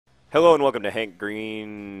Hello and welcome to Hank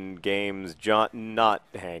Green Games. John,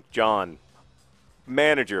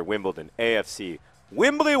 manager, Wimbledon, AFC,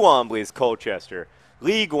 Wimbly Womblys, Colchester,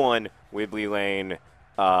 League One, Wibbly Lane.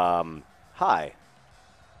 Hi. That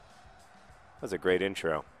was a great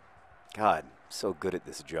intro. God, I'm so good at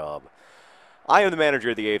this job. I am the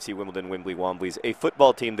manager of the AFC Wimbledon Wimbly Womblys, a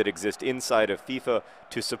football team that exists inside of FIFA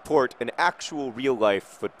to support an actual real-life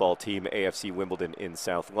football team, AFC Wimbledon in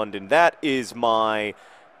South London. That is my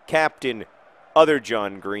captain, other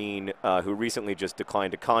John Green, who recently just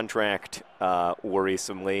declined a contract,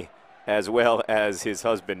 worrisomely, as well as his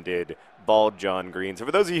husband did, bald John Green. So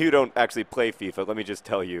for those of you who don't actually play FIFA, let me just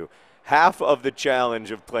tell you, half of the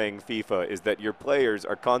challenge of playing FIFA is that your players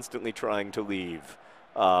are constantly trying to leave,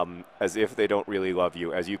 as if they don't really love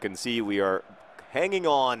you. As you can see, we are hanging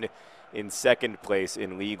on in second place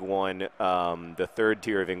in League One, the third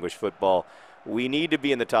tier of English football. We need to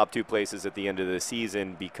be in the top two places at the end of the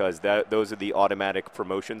season because those are the automatic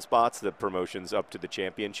promotion spots, the promotions up to the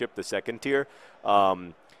championship, the second tier.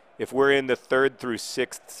 If we're in the third through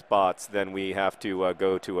sixth spots, then we have to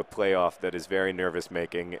go to a playoff that is very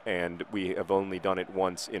nervous-making, and we have only done it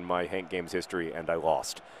once in my Hank Games history, and I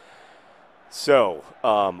lost. So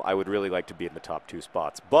I would really like to be in the top two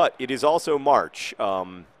spots. But it is also March.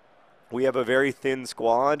 We have a very thin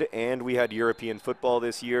squad, and we had European football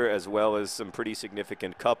this year, as well as some pretty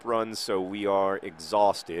significant cup runs, so we are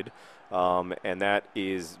exhausted, and that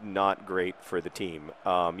is not great for the team.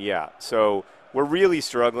 So we're really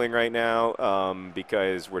struggling right now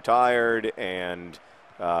because we're tired, and,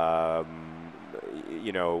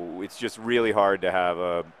 it's just really hard to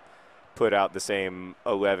have put out the same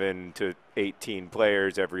 11 to 18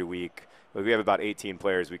 players every week. We have about 18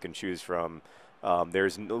 players we can choose from.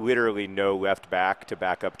 There's literally no left back to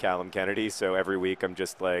back up Callum Kennedy, so every week I'm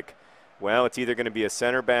just like, well, it's either going to be a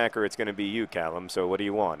center back or it's going to be you, Callum, so what do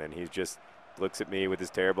you want? And he just looks at me with his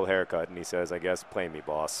terrible haircut and he says, I guess, play me,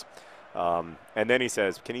 boss. And then he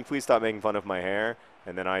says, can you please stop making fun of my hair?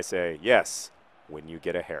 And then I say, yes, when you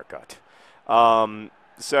get a haircut.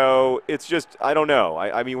 So it's just, I don't know.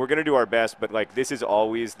 I mean, we're going to do our best, but, like, this is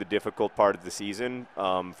always the difficult part of the season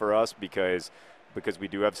for us because we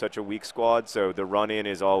do have such a weak squad. So the run-in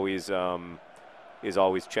is always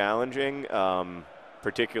challenging,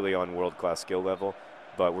 particularly on world-class skill level,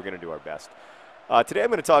 but we're going to do our best. Today I'm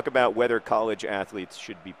going to talk about whether college athletes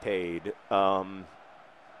should be paid. I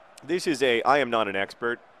am not an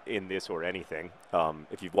expert in this or anything.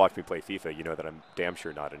 If you've watched me play FIFA, you know that I'm damn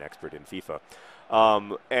sure not an expert in FIFA.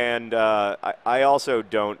 I also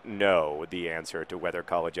don't know the answer to whether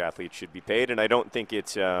college athletes should be paid, and I don't think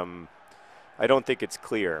it's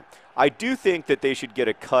clear. I do think that they should get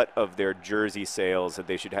a cut of their jersey sales, that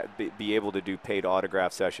they should be able to do paid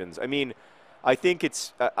autograph sessions. I mean, I think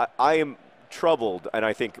I am troubled, and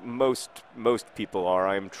I think most people are.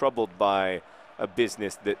 I am troubled by a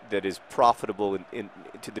business that is profitable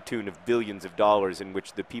to the tune of billions of dollars, in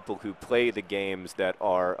which the people who play the games that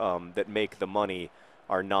make the money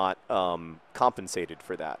are not compensated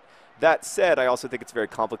for that. That said, I also think it's very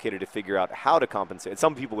complicated to figure out how to compensate.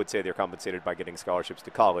 Some people would say they're compensated by getting scholarships to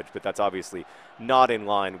college, but that's obviously not in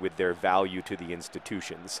line with their value to the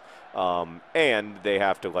institutions. And they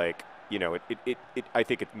have to, like, I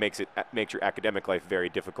think it makes your academic life very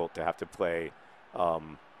difficult to have to play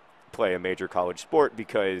a major college sport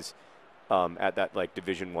because at that, like,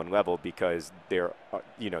 Division I level, because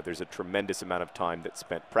there's a tremendous amount of time that's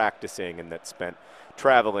spent practicing and that's spent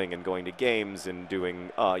traveling and going to games and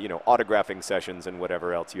doing autographing sessions and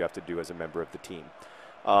whatever else you have to do as a member of the team.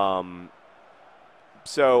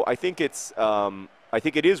 So I think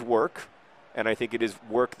it is work, and I think it is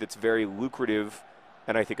work that's very lucrative,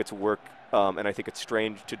 and I think it's work, and I think it's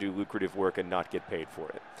strange to do lucrative work and not get paid for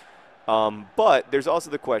it. But there's also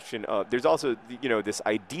the question of, there's also, this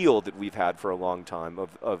ideal that we've had for a long time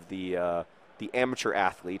of the amateur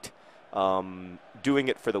athlete doing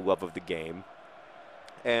it for the love of the game.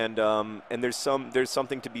 And there's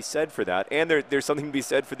something to be said for that. And there's something to be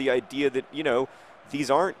said for the idea that,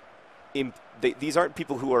 these aren't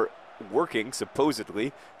people who are working,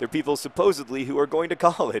 supposedly. They're people supposedly who are going to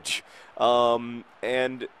college.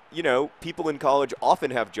 People in college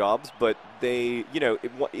often have jobs, but they,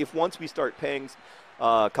 if once we start paying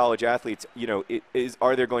college athletes,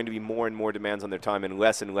 are there going to be more and more demands on their time and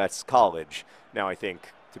less college? Now, I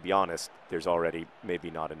think, to be honest, there's already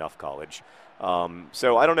maybe not enough college.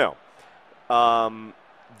 So I don't know.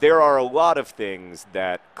 There are a lot of things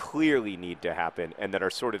that clearly need to happen and that are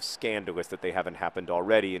sort of scandalous that they haven't happened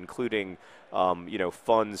already, including,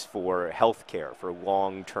 funds for health care, for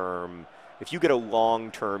long-term. If you get a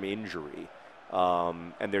long-term injury,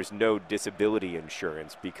 and there's no disability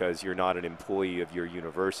insurance because you're not an employee of your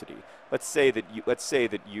university. Let's say that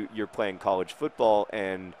you're playing college football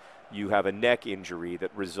and you have a neck injury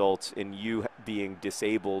that results in you being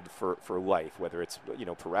disabled for life, whether it's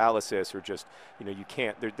paralysis or just you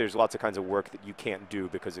can't. There's lots of kinds of work that you can't do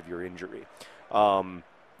because of your injury.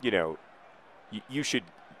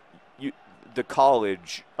 The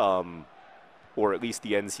college, or at least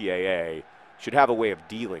the NCAA, should have a way of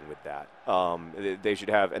dealing with that. They should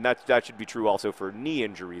have, and that should be true also for knee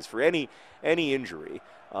injuries, for any injury.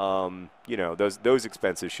 Those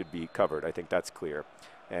expenses should be covered. I think that's clear,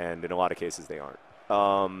 and in a lot of cases they aren't.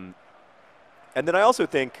 And then I also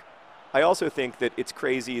think that it's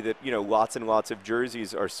crazy that lots and lots of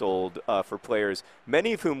jerseys are sold for players,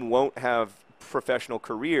 many of whom won't have professional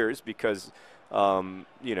careers because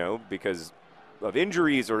because of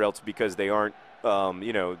injuries, or else because they aren't they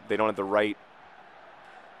don't have the right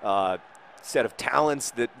set of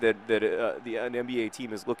talents that an NBA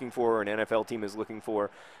team is looking for, or an NFL team is looking for,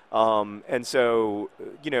 and so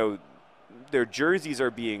their jerseys are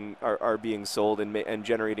being sold and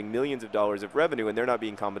generating millions of dollars of revenue, and they're not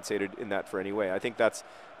being compensated in that for any way. I think that's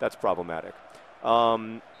problematic.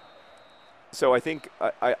 So I think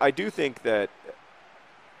I do think that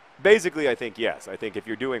basically I think yes. I think if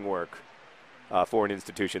you're doing work for an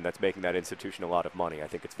institution that's making that institution a lot of money, I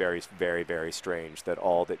think it's very, very, very strange that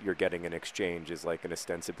all that you're getting in exchange is like an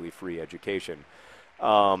ostensibly free education.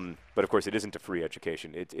 But of course, it isn't a free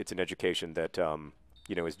education. It's an education that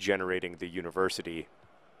is generating the university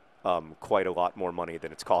quite a lot more money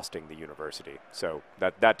than it's costing the university. So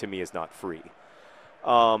that to me is not free.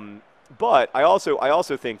 But I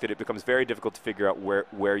also think that it becomes very difficult to figure out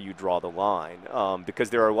where you draw the line, because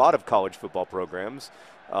there are a lot of college football programs,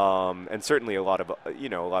 and certainly a lot of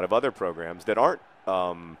other programs that aren't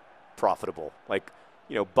profitable. Like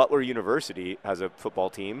Butler University has a football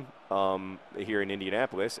team here in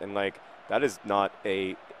Indianapolis, and that is not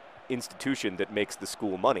a institution that makes the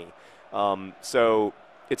school money. So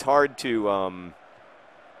it's hard to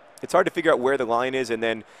figure out where the line is, and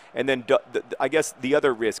then I guess the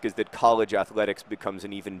other risk is that college athletics becomes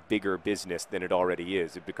an even bigger business than it already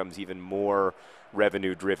is. It becomes even more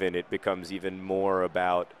revenue driven. It becomes even more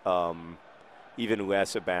about, even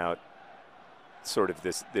less about sort of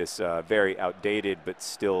this very outdated but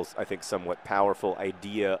still I think somewhat powerful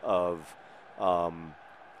idea of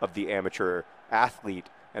the amateur athlete,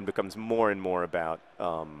 and becomes more and more about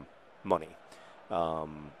money.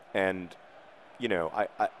 And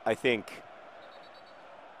I think,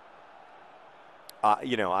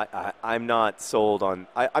 I'm not sold on,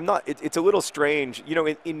 I'm not, it's a little strange.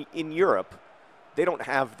 In Europe, they don't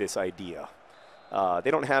have this idea.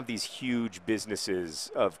 They don't have these huge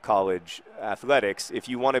businesses of college athletics. If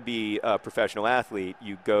you want to be a professional athlete,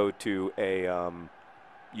 you go to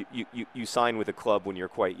you sign with a club when you're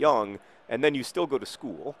quite young, and then you still go to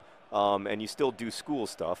school, and you still do school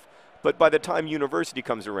stuff. But by the time university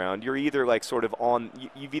comes around, you're either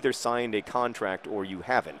you've either signed a contract or you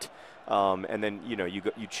haven't, and then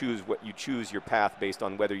you choose your path based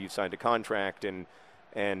on whether you've signed a contract, and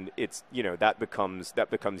it's that becomes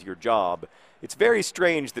your job. It's very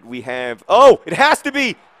strange that we have. Oh, it has to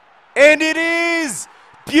be, and it is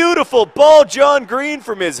beautiful ball. John Green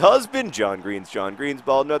from his husband. John Green's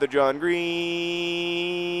ball. Another John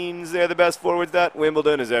Green's. They're the best forwards that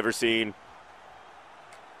Wimbledon has ever seen.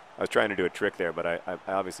 I was trying to do a trick there, but I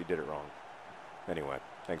obviously did it wrong. Anyway,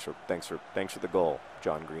 thanks for the goal,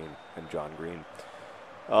 John Green and John Green.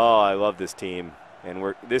 Oh, I love this team,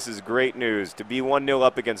 and this is great news. To be 1-0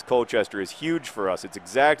 up against Colchester is huge for us. It's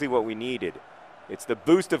exactly what we needed. It's the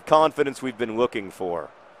boost of confidence we've been looking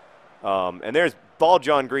for. And there's ball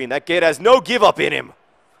John Green. That kid has no give up in him.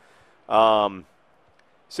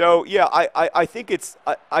 So yeah, I think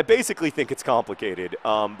I basically think it's complicated,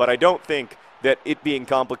 but I don't think that it being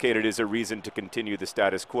complicated is a reason to continue the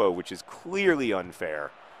status quo, which is clearly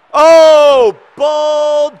unfair. Oh,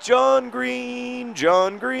 ball John Green.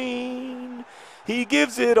 He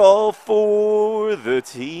gives it all for the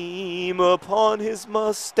team. Upon his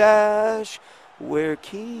mustache wear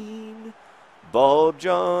keen. Ball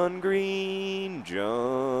John Green. That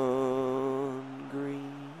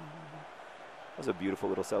was a beautiful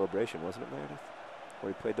little celebration, wasn't it, Meredith?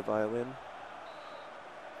 Where he played the violin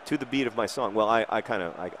to the beat of my song. Well,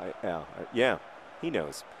 yeah, he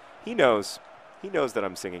knows. He knows that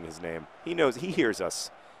I'm singing his name. He knows. He hears us.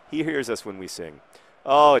 He hears us when we sing.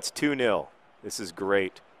 Oh, it's 2-0. This is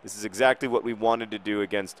great. This is exactly what we wanted to do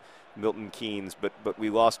against Milton Keynes, but we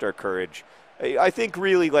lost our courage. I think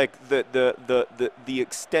really the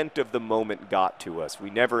extent of the moment got to us. We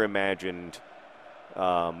never imagined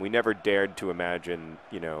We never dared to imagine,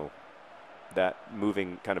 that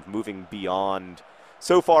kind of moving beyond,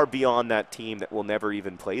 so far beyond that team that we'll never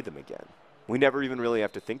even play them again. We never even really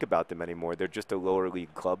have to think about them anymore. They're just a lower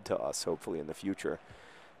league club to us, hopefully in the future.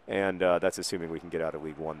 And that's assuming we can get out of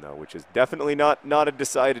League One, though, which is definitely not a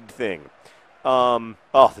decided thing.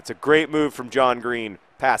 That's a great move from John Green.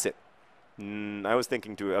 Pass it. I was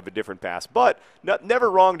thinking of a different pass, but never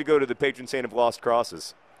wrong to go to the patron saint of lost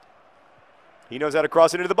crosses. He knows how to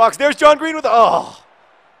cross it into the box. There's John Green with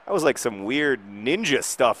that was like some weird ninja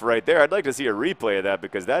stuff right there. I'd like to see a replay of that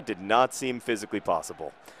because that did not seem physically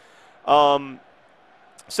possible.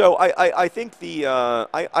 So I think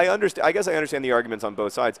I understand. I guess I understand the arguments on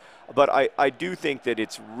both sides, but I do think that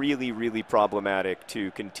it's really, really problematic to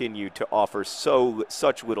continue to offer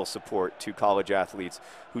such little support to college athletes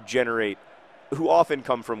who often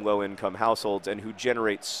come from low-income households and who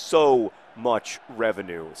generate so much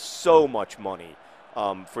revenue, so much money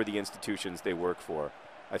for the institutions they work for.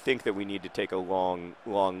 I think that we need to take a long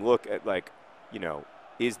look at,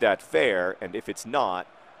 is that fair? And if it's not,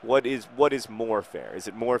 what is more fair? Is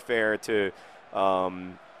it more fair to,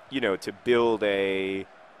 to build a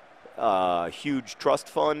huge trust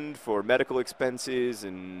fund for medical expenses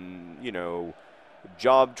and,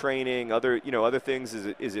 job training, other things?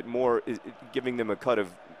 Is it giving them a cut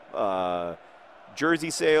of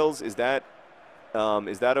jersey sales? Is that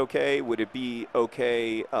okay? Would it be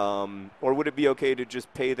okay, or would it be okay to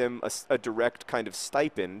just pay them a direct kind of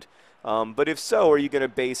stipend? But if so, are you going to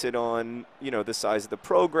base it on the size of the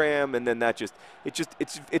program? And then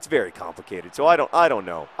it's very complicated. So I don't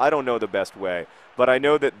know. I don't know the best way, but I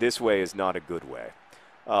know that this way is not a good way.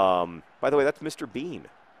 By the way, that's Mr. Bean.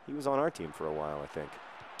 He was on our team for a while, I think.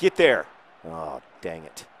 Get there. Oh, dang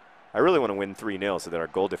it. I really want to win 3-0 so that our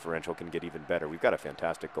goal differential can get even better. We've got a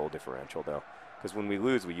fantastic goal differential, though, because when we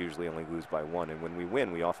lose, we usually only lose by 1, and when we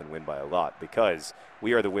win, we often win by a lot because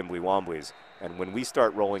we are the Wimbly Womblys, and when we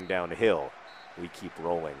start rolling down a hill, we keep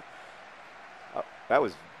rolling. That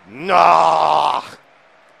was you're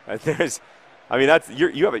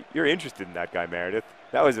interested in that guy, Meredith.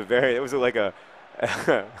 That was it was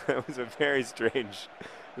a very strange,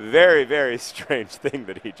 very, very strange thing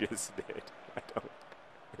that he just did.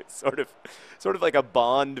 It's sort of like a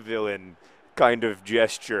Bond villain kind of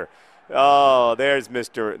gesture. Oh, there's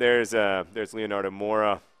Leonardo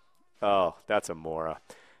Mora. Oh, that's a Mora.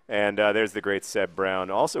 And there's the great Seb Brown,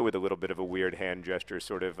 also with a little bit of a weird hand gesture,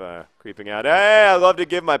 sort of creeping out. Hey, I love to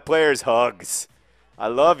give my players hugs. I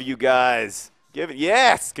love you guys.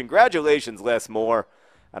 Yes, congratulations, Les Moore.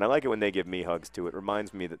 And I like it when they give me hugs, too. It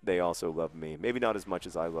reminds me that they also love me. Maybe not as much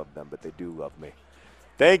as I love them, but they do love me.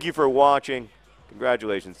 Thank you for watching.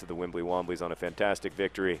 Congratulations to the Wimbly Womblys on a fantastic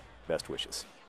victory. Best wishes.